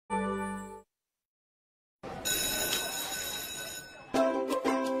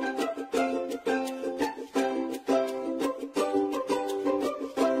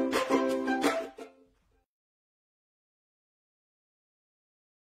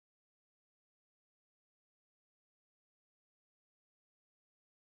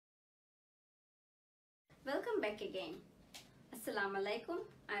Welcome back again. Assalamu alaikum.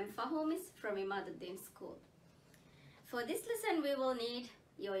 I'm Fahomis from Imaduddin School. For this lesson we will need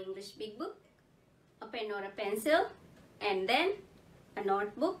your English big book, a pen or a pencil, and then a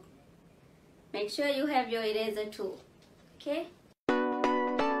notebook. Make sure you have your eraser too. Okay?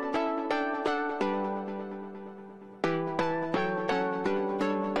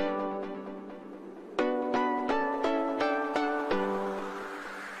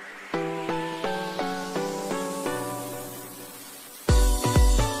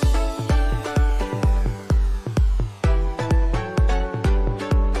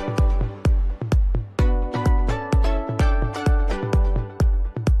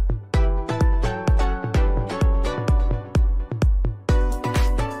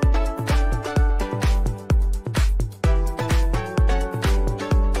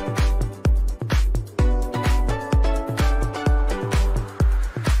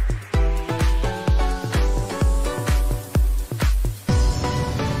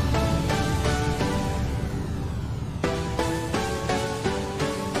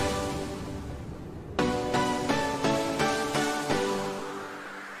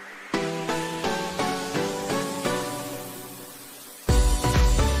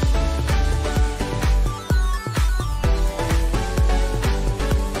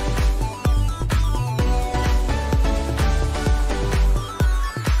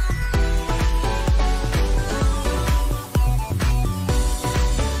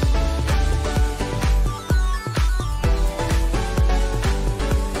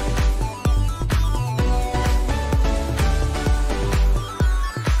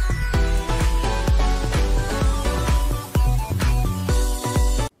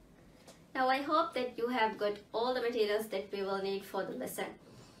 I hope that you have got all the materials that we will need for the lesson.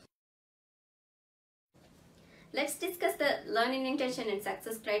 Let's discuss the learning intention and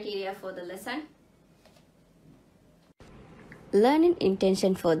success criteria for the lesson. Learning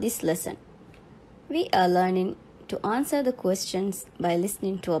intention for this lesson. We are learning to answer the questions by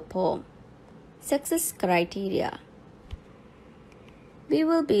listening to a poem. Success criteria. We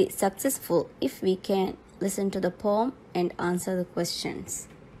will be successful if we can listen to the poem and answer the questions.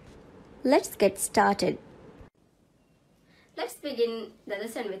 Let's get started. Let's begin the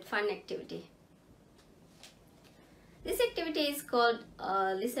lesson with fun activity. This activity is called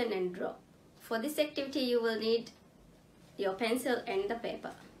listen and draw. For this activity you will need your pencil and the paper.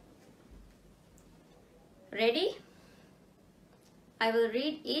 Ready? I will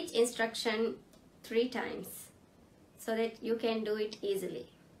read each instruction 3 times so that you can do it easily.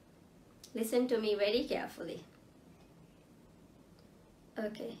 Listen to me very carefully.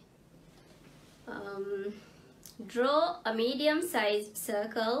 Okay. Draw a medium-sized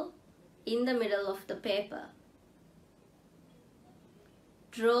circle in the middle of the paper.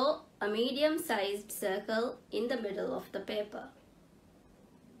 Draw a medium-sized circle in the middle of the paper.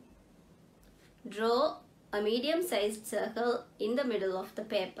 Draw a medium-sized circle in the middle of the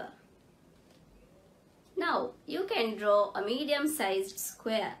paper. Now you can draw a medium-sized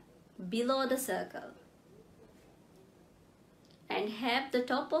square below the circle and have the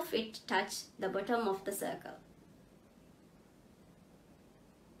top of it touch the bottom of the circle.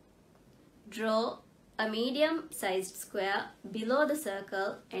 Draw a medium-sized square below the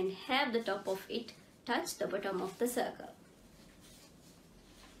circle and have the top of it touch the bottom of the circle.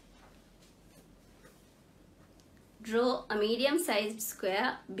 Draw a medium-sized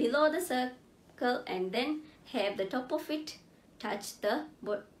square below the circle and then have the top of it touch the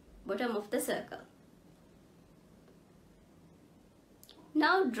bottom of the circle.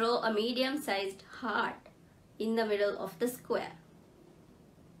 Now draw a medium-sized heart in the middle of the square.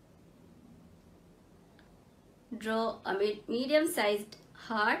 Draw a medium-sized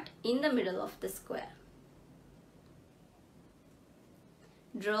heart in the middle of the square.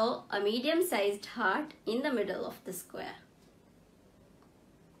 Draw a medium-sized heart in the middle of the square.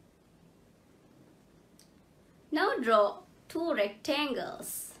 Now draw 2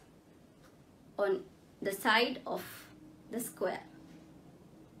 rectangles on the side of the square.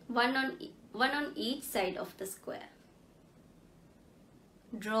 One on each side of the square.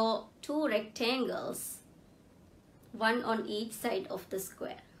 Draw 2 rectangles, one on each side of the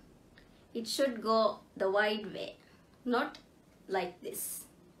square. It should go the wide way, not like this,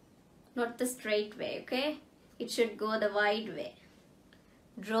 not the straight way, okay? It should go the wide way.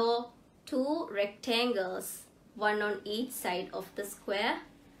 Draw 2 rectangles, one on each side of the square.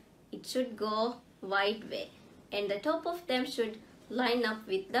 It should go wide way, and the top of them should line up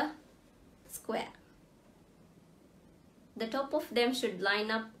with the square. The top of them should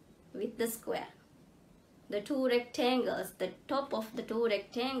line up with the square. The 2 rectangles, the top of the 2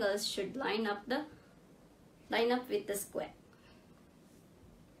 rectangles should line up the Line up with the square.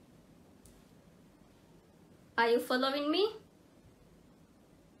 Are you following me?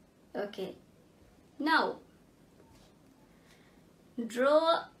 Okay. Now, draw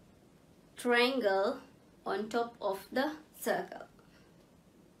a triangle on top of the circle.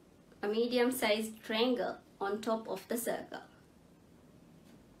 A medium-sized triangle on top of the circle.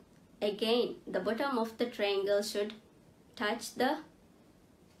 Again, the bottom of the triangle should touch the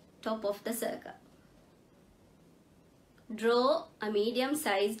top of the circle. Draw a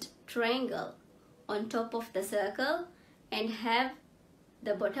medium-sized triangle on top of the circle and have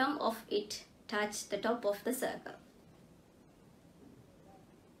the bottom of it touch the top of the circle.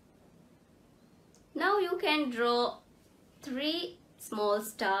 Now you can draw 3 small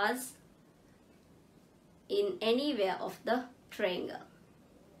stars in anywhere of the triangle.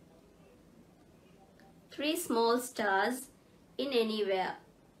 3 small stars in anywhere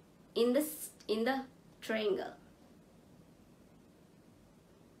in the triangle.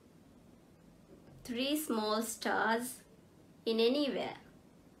 3 small stars in anywhere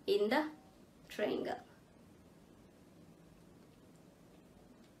in the triangle.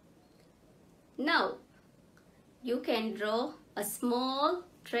 Now you can draw a small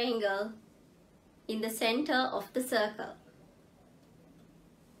triangle in the center of the circle.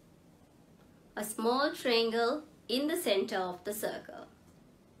 A small triangle in the center of the circle.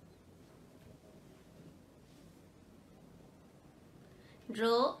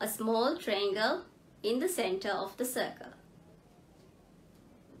 Draw a small triangle in the center of the circle.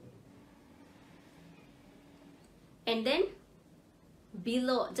 And then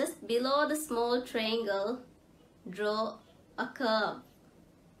below, just below the small triangle, draw a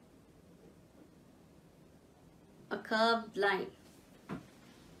curved line.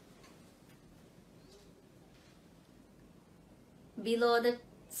 Below the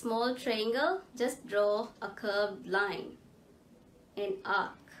small triangle, just draw a curved line, an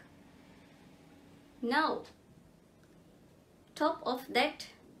arc. Now,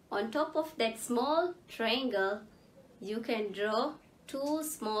 on top of that small triangle, you can draw 2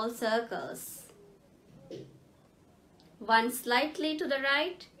 small circles. One slightly to the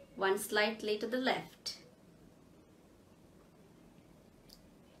right, one slightly to the left.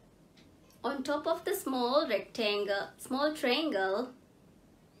 On top of the small triangle,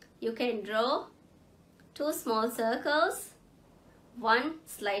 you can draw 2 small circles, one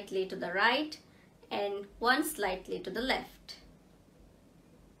slightly to the right and one slightly to the left.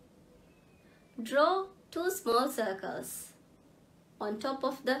 Draw 2 small circles on top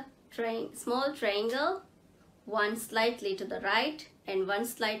of the small triangle, one slightly to the right and one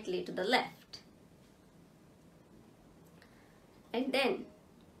slightly to the left. And then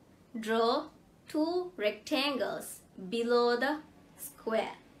draw 2 rectangles below the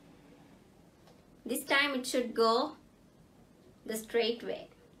square. This time it should go the straight way.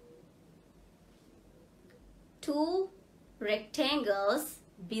 2 rectangles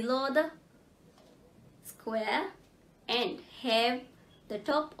below the square and have the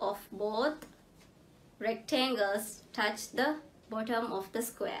top of both rectangles touch the bottom of the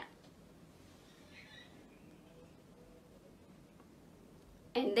square.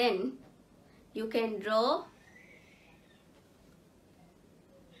 And then you can draw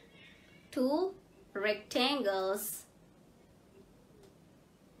 2 rectangles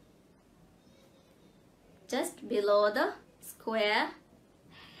just below the square,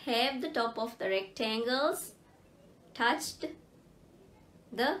 have the top of the rectangles touched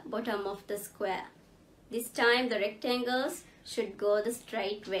the bottom of the square. This time the rectangles should go the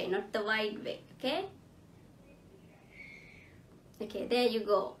straight way, not the wide way, okay? Okay, there you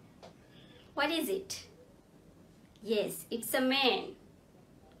go. What is it? Yes, it's a man.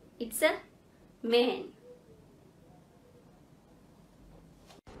 It's a man.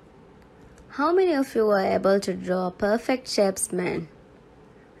 How many of you were able to draw a perfect shapesman?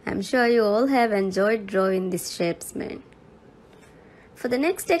 I'm sure you all have enjoyed drawing this shapesman. For the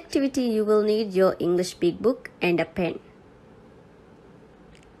next activity, you will need your English Big Book and a pen.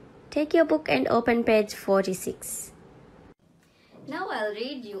 Take your book and open page 46. Now I'll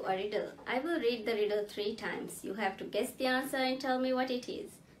read you a riddle. I will read the riddle 3 times. You have to guess the answer and tell me what it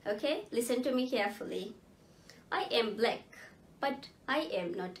is. Okay? Listen to me carefully. I am black, but I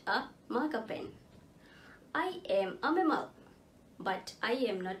am not a marker pen. I am a mammal, but I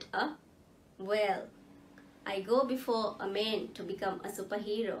am not a whale. I go before a man to become a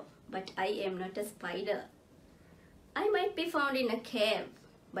superhero, but I am not a spider. I might be found in a cave,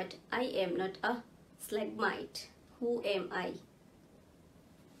 but I am not a stalagmite. Who am I?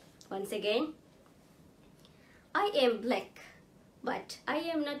 Once again. I am black, but I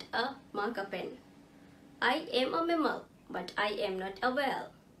am not a marker pen. I am a mammal, but I am not a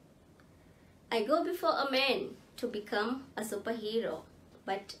whale. I go before a man to become a superhero,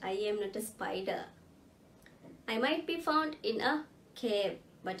 but I am not a spider. I might be found in a cave,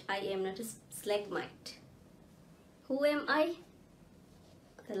 but I am not a stalagmite. Who am I?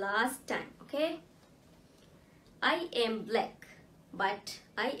 The last time, okay? I am black, but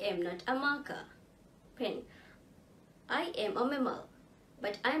I am not a marker pen. I am a mammal,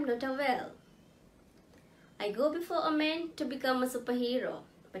 but I am not a whale. I go before a man to become a superhero,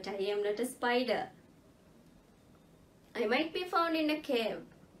 but I am not a spider. I might be found in a cave,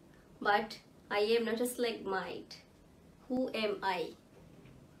 but I am not a stalagmite. Who am I?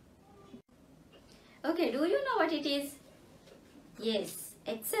 Okay, do you know what it is? Yes,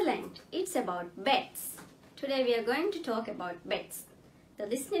 excellent. It's about bats. Today we are going to talk about bats. The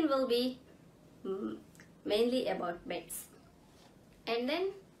listening will be mainly about bats. And then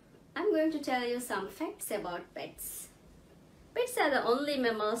I'm going to tell you some facts about bats. Bats are the only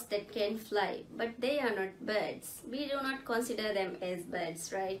mammals that can fly, but they are not birds. We do not consider them as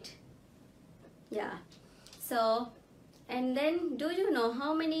birds, right? Yeah. So, and then do you know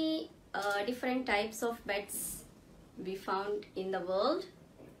how many different types of bats we found in the world?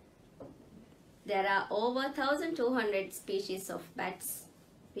 There are over 1,200 species of bats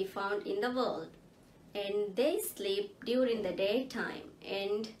we found in the world, and they sleep during the daytime,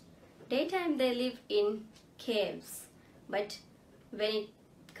 and daytime they live in caves, but when it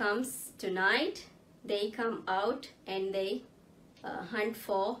comes to night they come out and they hunt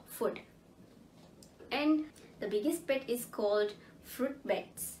for food. And the biggest bat is called fruit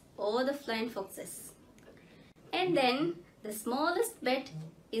bats or the flying foxes, and then the smallest bat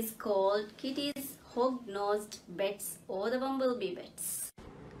is called Kitty's hog-nosed bats or the bumblebee bats.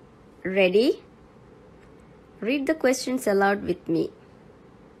 Ready? Read the questions aloud with me.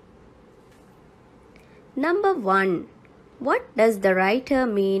 Number 1. What does the writer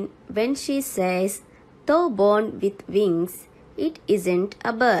mean when she says, though born with wings, it isn't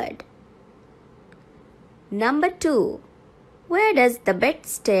a bird? Number 2. Where does the bat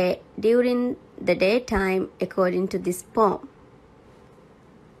stay during the daytime according to this poem?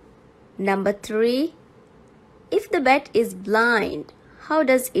 Number 3. If the bat is blind, how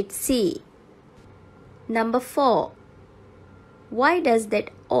does it see? Number 4. Why does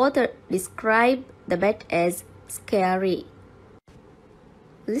that author describe the bat as scary?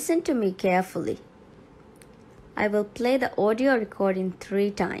 Listen to me carefully. I will play the audio recording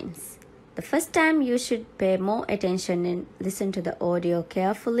 3 times. The first time you should pay more attention and listen to the audio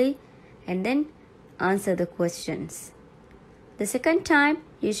carefully and then answer the questions. The second time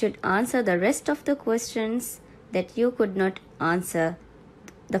you should answer the rest of the questions that you could not answer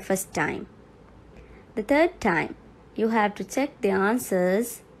the first time. The third time you have to check the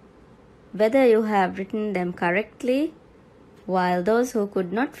answers whether you have written them correctly, while those who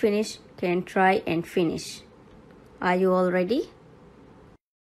could not finish can try and finish. Are you all ready?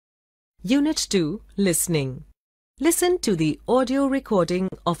 Unit 2, Listening. Listen to the audio recording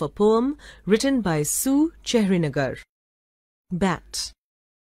of a poem written by Sue Cherinagar. Bat.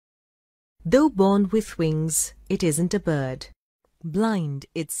 Though born with wings, it isn't a bird. Blind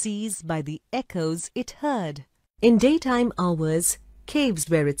it sees by the echoes it heard. In daytime hours, caves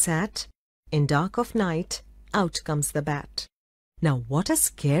where it's at. In dark of night, out comes the bat. Now what a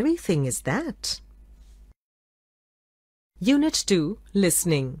scary thing is that? Unit 2,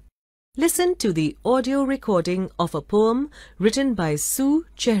 Listening. Listen to the audio recording of a poem written by Sue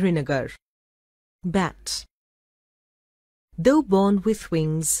Cherinagar. Bat. Though born with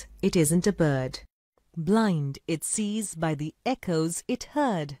wings, it isn't a bird. Blind it sees by the echoes it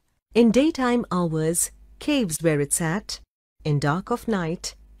heard. In daytime hours, caves where it's at. In dark of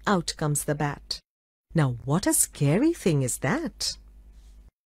night, out comes the bat. Now what a scary thing is that?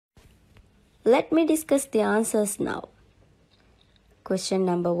 Let me discuss the answers now. Question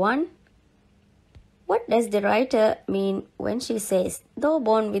number 1. What does the writer mean when she says, though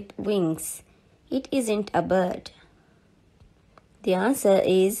born with wings, it isn't a bird? The answer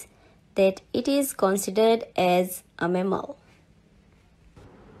is that it is considered as a mammal.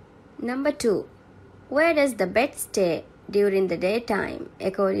 Number 2. Where does the bat stay during the daytime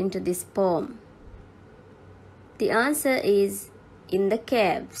according to this poem? The answer is in the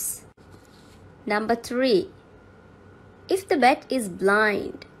caves. Number 3. If the bat is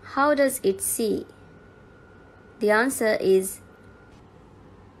blind, how does it see? The answer is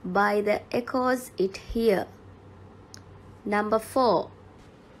by the echoes it hears. Number 4.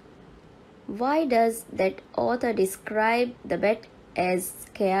 Why does that author describe the bat as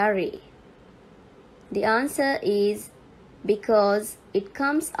scary? The answer is because it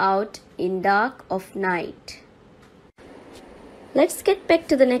comes out in dark of night. Let's get back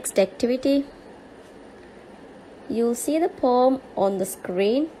to the next activity. You'll see the poem on the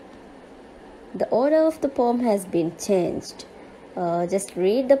screen. The order of the poem has been changed. Just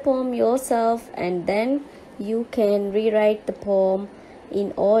read the poem yourself and then you can rewrite the poem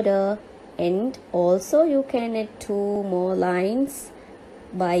in order, and also you can add 2 more lines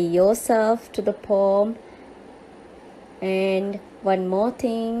by yourself to the poem. And one more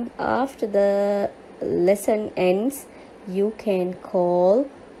thing, after the lesson ends, you can call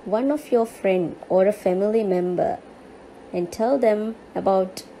one of your friend or a family member and tell them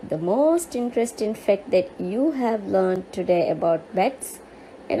about the most interesting fact that you have learned today about bats.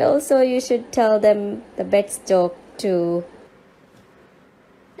 And also you should tell them the bats joke too.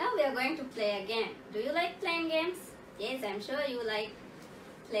 Now we are going to play a game. Do you like playing games? Yes, I'm sure you like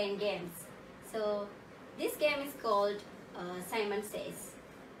playing games. So this game is called Simon Says.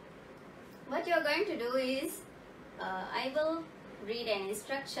 What you are going to do is I will read an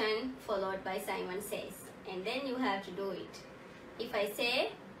instruction followed by Simon Says, and then you have to do it. If I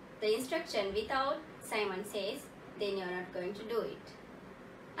say the instruction without Simon Says, then you are not going to do it.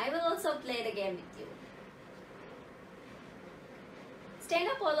 I will also play the game with you. Stand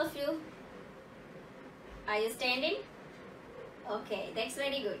up, all of you. Are you standing? Okay, that's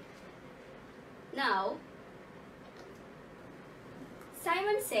very good. Now,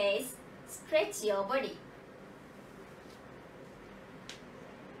 Simon says, stretch your body.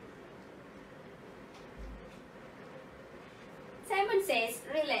 Simon says,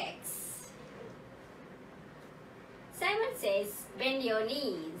 relax. Simon says, bend your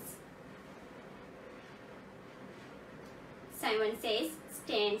knees. Simon says,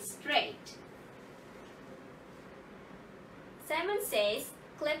 stand straight. Simon says,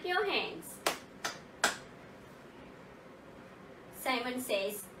 clap your hands. Simon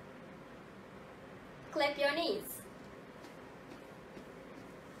says, clap your knees.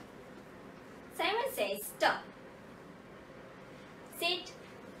 Simon says, stop. Sit,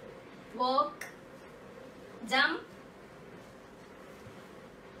 walk, jump,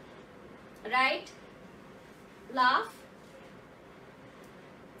 write, laugh.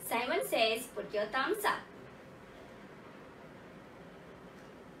 Simon says, put your thumbs up.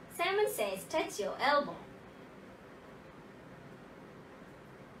 Simon says, touch your elbow.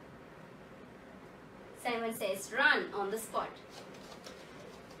 Simon says, run on the spot.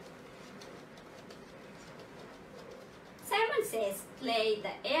 Simon says, play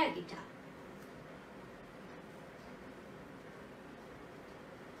the air guitar.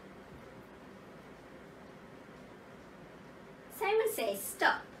 Simon says,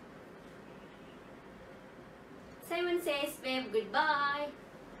 stop. Simon says, wave goodbye.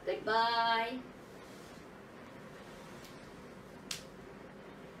 Goodbye.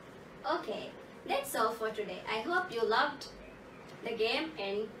 Okay, that's all for today. I hope you loved the game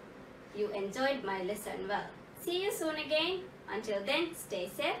and you enjoyed my lesson well. See you soon again. Until then, stay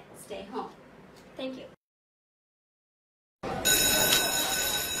safe, stay home. Thank you.